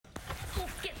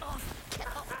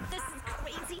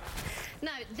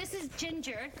this is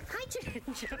Ginger. Hi,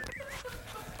 Ginger.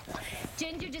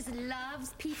 Ginger just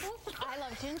loves people. I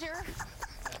love Ginger.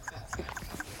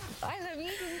 I love you,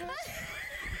 Ginger.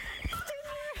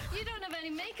 You don't have any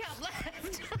makeup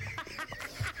left.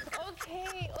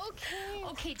 Okay.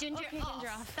 Okay, Ginger, Okay, Ginger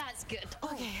off. That's good.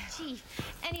 Okay. Oh, gee.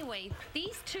 Anyway,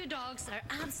 these two dogs are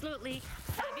absolutely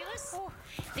fabulous. Oh.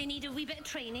 They need a wee bit of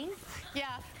training.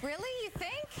 Yeah, really? You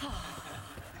think?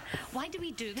 Why do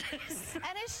we do this?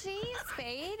 And is she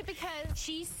spayed? Because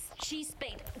She's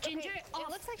spayed. Ginger, okay, off. it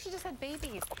looks like she just had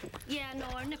babies. Yeah, no,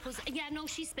 her nipples. Yeah, no,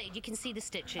 she's spayed. You can see the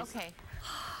stitches. Okay.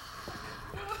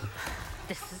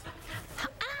 This is.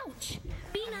 Ouch!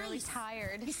 Be nice. I'm really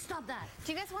tired. You stop that.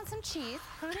 Do you guys want some cheese?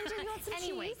 Ginger, you want some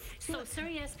Anyway, cheese? so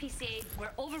Surrey SPCA, we're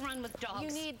overrun with dogs.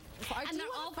 You need. And do they're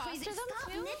you all want to crazy. foster them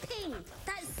Stop too? nipping.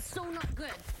 That's so not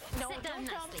good. No, Sit down don't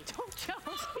jump. nicely. Don't jump.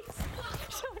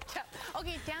 Don't jump.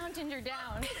 Okay, down, Ginger,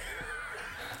 down.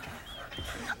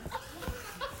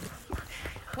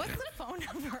 What's the phone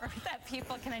number that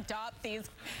people can adopt these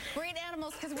great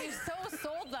animals? Because we've so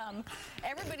sold them.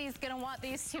 Everybody's going to want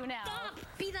these two now. Stop.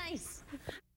 Be nice.